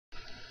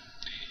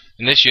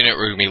In this unit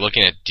we're going to be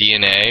looking at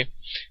DNA,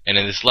 and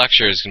in this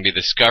lecture is going to be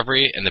the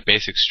discovery and the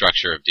basic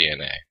structure of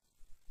DNA.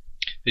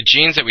 The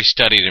genes that we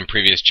studied in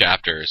previous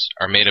chapters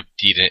are made of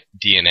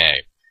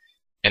DNA,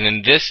 and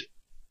in this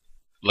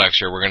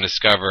lecture we're going to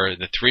discover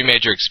the three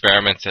major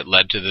experiments that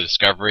led to the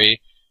discovery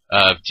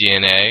of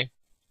DNA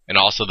and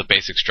also the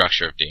basic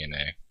structure of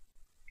DNA.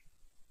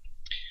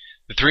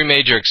 The three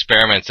major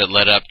experiments that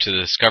led up to the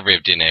discovery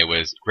of DNA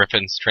was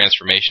Griffin's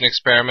transformation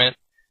experiment,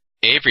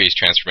 Avery's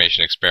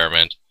transformation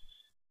experiment,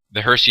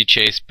 the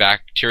Hershey-Chase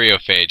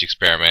bacteriophage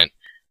experiment,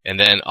 and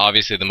then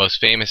obviously the most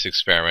famous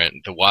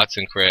experiment, the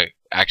Watson-Crick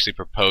actually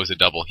proposed a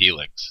double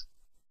helix.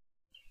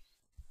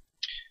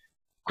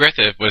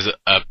 Griffith was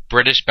a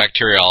British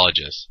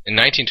bacteriologist. In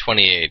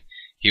 1928,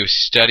 he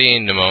was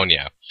studying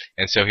pneumonia,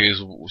 and so he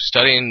was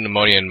studying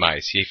pneumonia in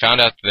mice. He found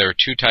out that there were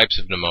two types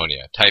of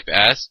pneumonia, type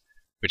S,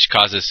 which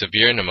causes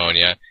severe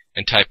pneumonia,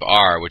 and type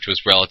R, which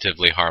was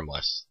relatively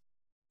harmless.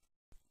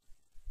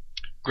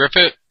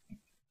 Griffith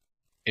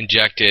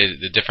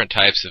injected the different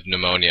types of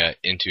pneumonia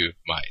into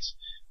mice.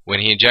 When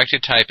he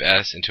injected type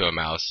S into a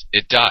mouse,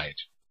 it died.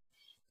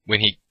 When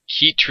he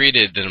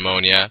heat-treated the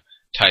pneumonia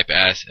type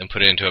S and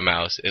put it into a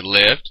mouse, it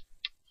lived.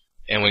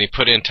 And when he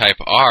put in type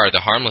R,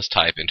 the harmless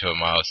type, into a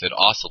mouse, it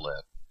also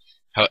lived.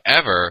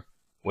 However,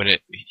 when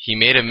he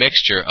made a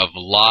mixture of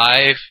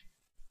live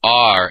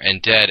R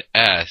and dead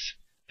S,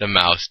 the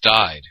mouse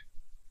died.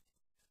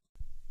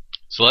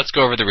 So let's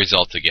go over the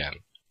results again.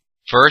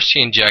 First,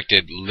 he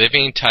injected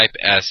living type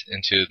S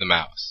into the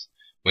mouse.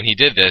 When he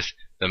did this,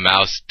 the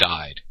mouse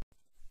died.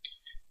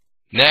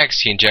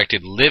 Next, he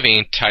injected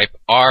living type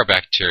R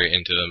bacteria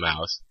into the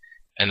mouse,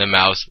 and the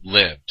mouse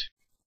lived.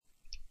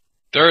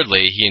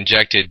 Thirdly, he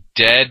injected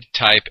dead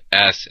type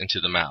S into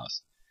the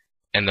mouse,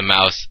 and the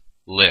mouse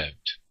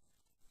lived.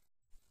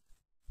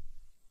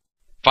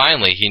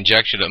 Finally, he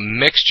injected a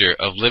mixture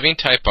of living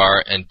type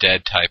R and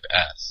dead type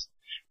S.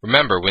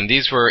 Remember, when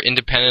these were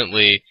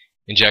independently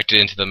injected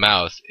into the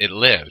mouse, it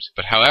lived.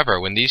 But however,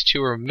 when these two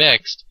were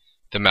mixed,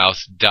 the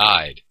mouse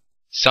died.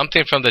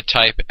 Something from the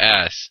type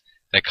S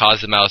that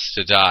caused the mouse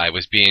to die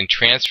was being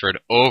transferred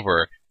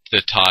over to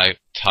the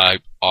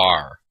type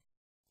R.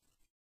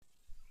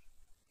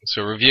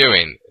 So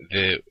reviewing,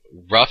 the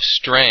rough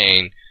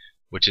strain,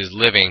 which is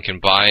living,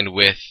 combined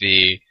with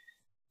the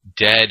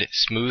dead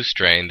smooth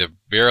strain, the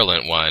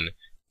virulent one,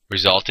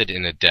 resulted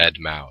in a dead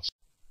mouse.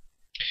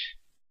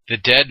 The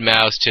dead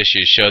mouse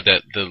tissue showed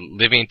that the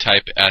living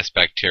type S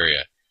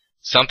bacteria,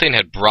 something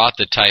had brought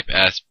the type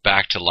S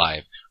back to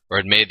life, or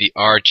had made the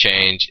R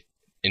change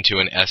into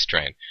an S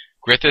strain.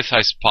 Griffith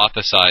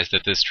hypothesized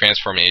that this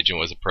transform agent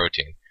was a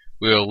protein.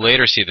 We will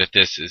later see that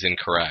this is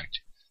incorrect.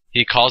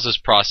 He calls this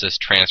process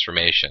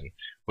transformation,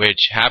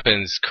 which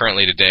happens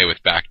currently today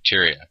with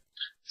bacteria.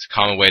 It's a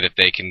common way that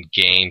they can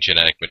gain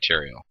genetic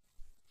material.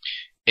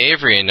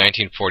 Avery in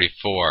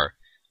 1944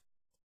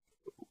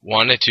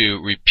 wanted to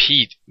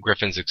repeat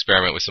Griffin's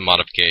experiment with some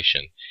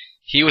modification.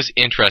 He was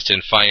interested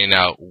in finding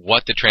out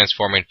what the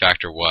transforming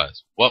factor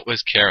was, what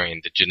was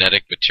carrying the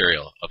genetic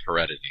material of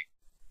heredity.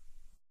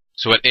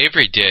 So what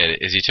Avery did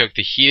is he took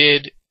the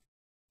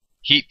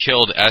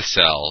heat-killed S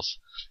cells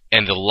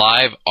and the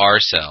live R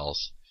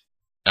cells,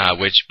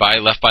 which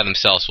left by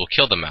themselves will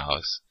kill the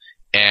mouse,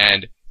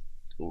 and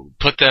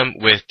put them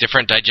with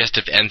different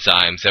digestive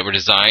enzymes that were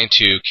designed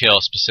to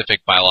kill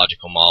specific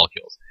biological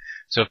molecules.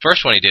 So the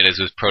first one he did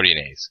was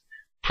proteinase.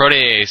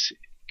 Protease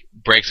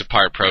breaks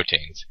apart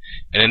proteins,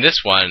 and in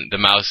this one the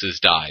mouses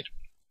died.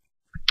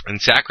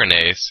 And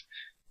saccharinase,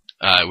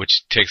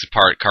 which takes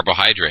apart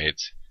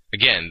carbohydrates,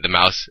 again the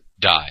mouse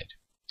died.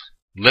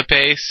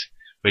 Lipase,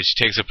 which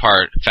takes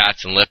apart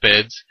fats and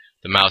lipids,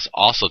 the mouse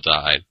also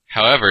died.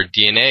 However,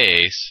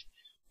 DNase,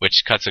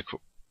 which cuts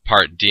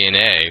apart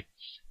DNA,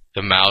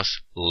 the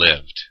mouse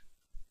lived.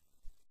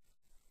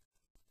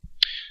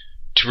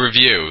 To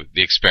review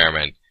the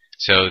experiment,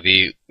 so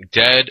the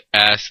dead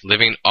S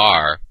living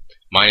R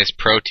minus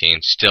protein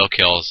still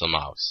kills the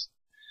mouse.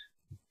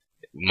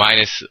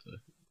 Minus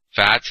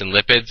fats and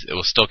lipids, it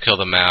will still kill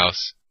the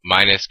mouse.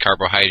 Minus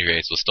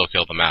carbohydrates will still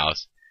kill the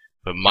mouse.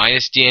 But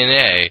minus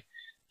DNA,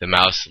 the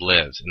mouse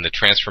lives, and the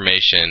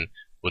transformation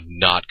would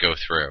not go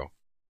through.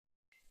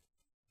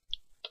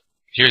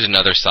 Here's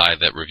another side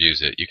that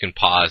reviews it. You can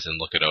pause and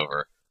look it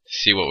over to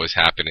see what was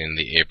happening in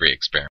the Avery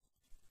experiment.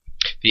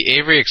 The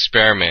Avery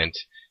experiment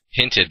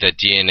hinted that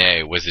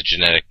DNA was the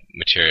genetic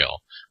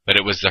material, but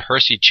it was the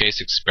Hershey-Chase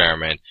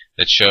experiment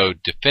that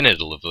showed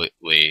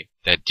definitively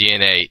that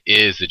DNA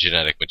is the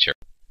genetic material.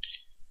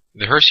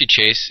 The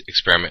Hershey-Chase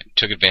experiment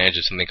took advantage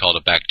of something called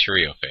a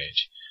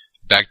bacteriophage.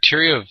 A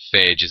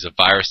bacteriophage is a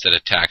virus that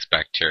attacks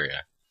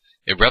bacteria.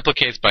 It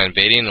replicates by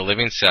invading a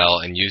living cell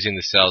and using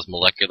the cell's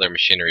molecular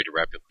machinery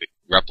to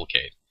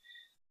replicate.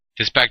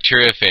 This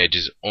bacteriophage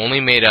is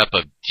only made up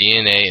of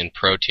DNA and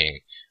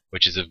protein,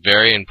 which is a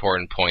very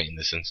important point in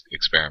this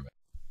experiment.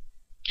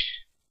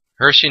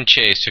 Hershey and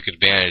Chase took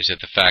advantage of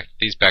the fact that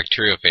these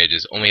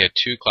bacteriophages only had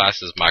two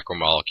classes of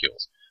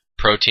macromolecules,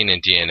 protein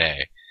and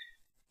DNA.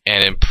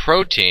 And in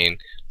protein,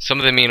 some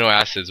of the amino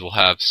acids will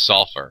have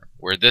sulfur,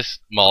 where this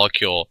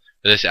molecule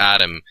this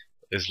atom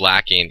is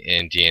lacking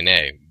in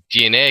DNA.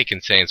 DNA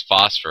contains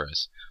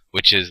phosphorus,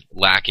 which is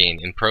lacking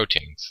in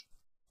proteins.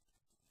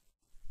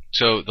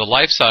 So the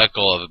life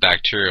cycle of a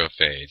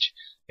bacteriophage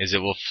is it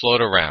will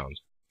float around.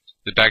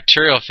 The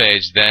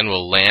bacteriophage then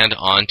will land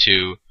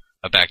onto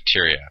a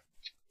bacteria.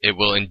 It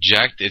will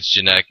inject its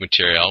genetic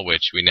material,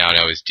 which we now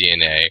know is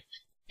DNA,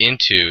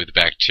 into the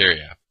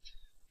bacteria.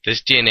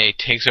 This DNA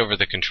takes over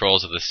the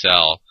controls of the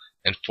cell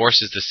and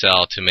forces the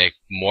cell to make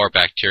more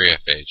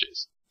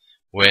bacteriophages.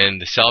 When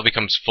the cell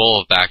becomes full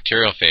of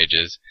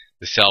bacteriophages,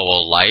 the cell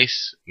will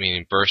lyse,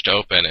 meaning burst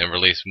open, and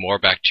release more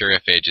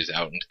bacteriophages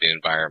out into the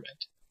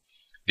environment.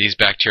 These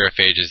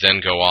bacteriophages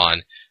then go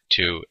on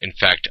to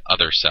infect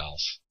other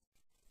cells.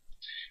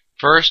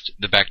 First,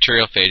 the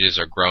bacteriophages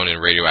are grown in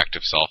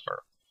radioactive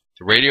sulfur.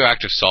 The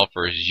radioactive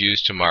sulfur is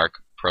used to mark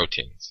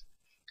proteins.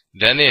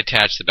 Then they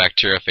attach the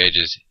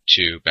bacteriophages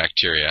to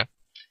bacteria.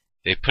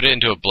 They put it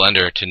into a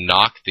blender to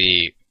knock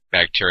the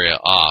bacteria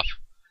off,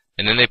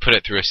 and then they put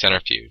it through a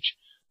centrifuge.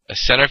 A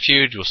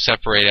centrifuge will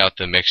separate out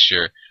the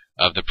mixture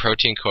of the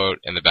protein coat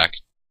and the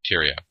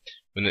bacteria.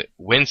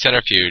 When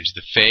centrifuged,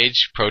 the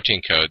phage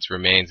protein coats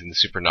remains in the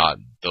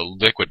supernatant, the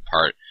liquid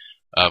part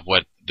of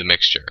the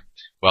mixture,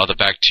 while the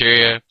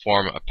bacteria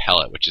form a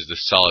pellet, which is the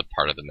solid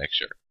part of the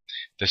mixture.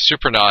 The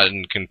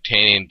supernatant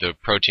containing the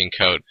protein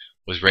coat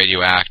was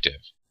radioactive,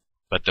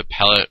 but the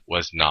pellet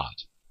was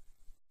not.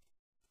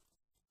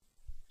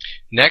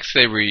 Next,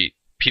 they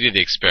repeated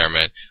the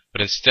experiment,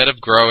 but instead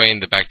of growing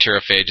the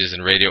bacteriophages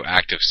in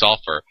radioactive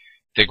sulfur,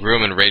 they grew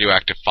them in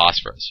radioactive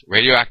phosphorus.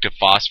 Radioactive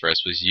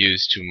phosphorus was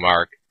used to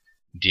mark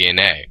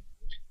DNA.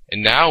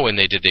 And now when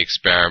they did the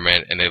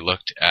experiment and they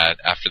looked at,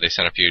 after they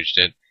centrifuged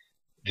it,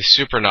 the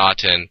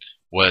supernatant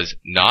was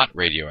not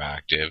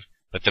radioactive,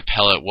 but the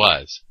pellet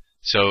was.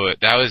 So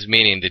that was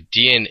meaning the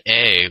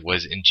DNA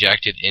was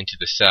injected into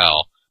the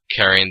cell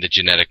carrying the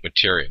genetic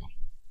material.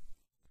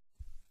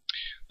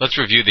 Let's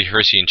review the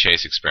Hershey and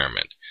Chase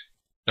experiment.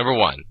 Number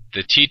 1,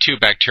 the T2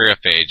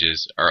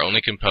 bacteriophages are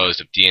only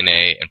composed of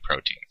DNA and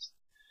proteins.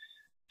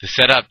 They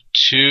set up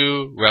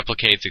 2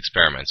 replicates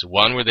experiments,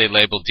 one where they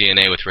labeled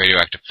DNA with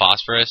radioactive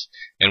phosphorus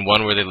and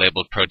one where they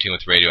labeled protein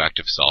with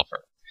radioactive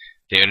sulfur.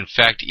 They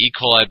infect E.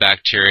 coli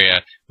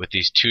bacteria with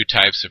these 2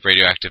 types of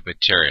radioactive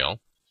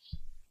material.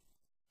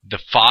 The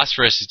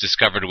phosphorus is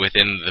discovered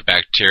within the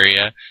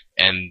bacteria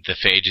and the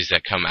phages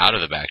that come out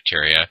of the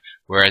bacteria,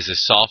 whereas the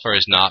sulfur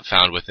is not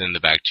found within the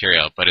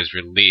bacteria but is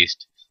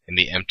released in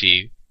the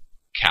empty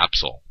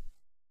capsule.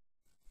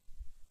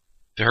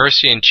 The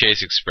Hershey and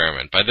Chase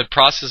experiment. By the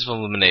process of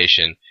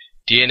elimination,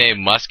 DNA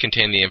must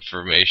contain the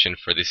information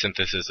for the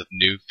synthesis of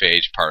new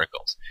phage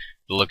particles.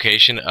 The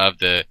location of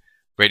the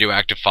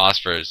radioactive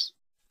phosphorus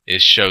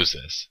shows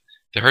this.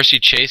 The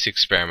Hershey-Chase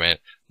experiment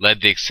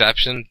led the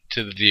exception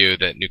to the view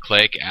that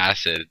nucleic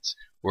acids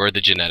were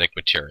the genetic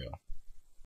material.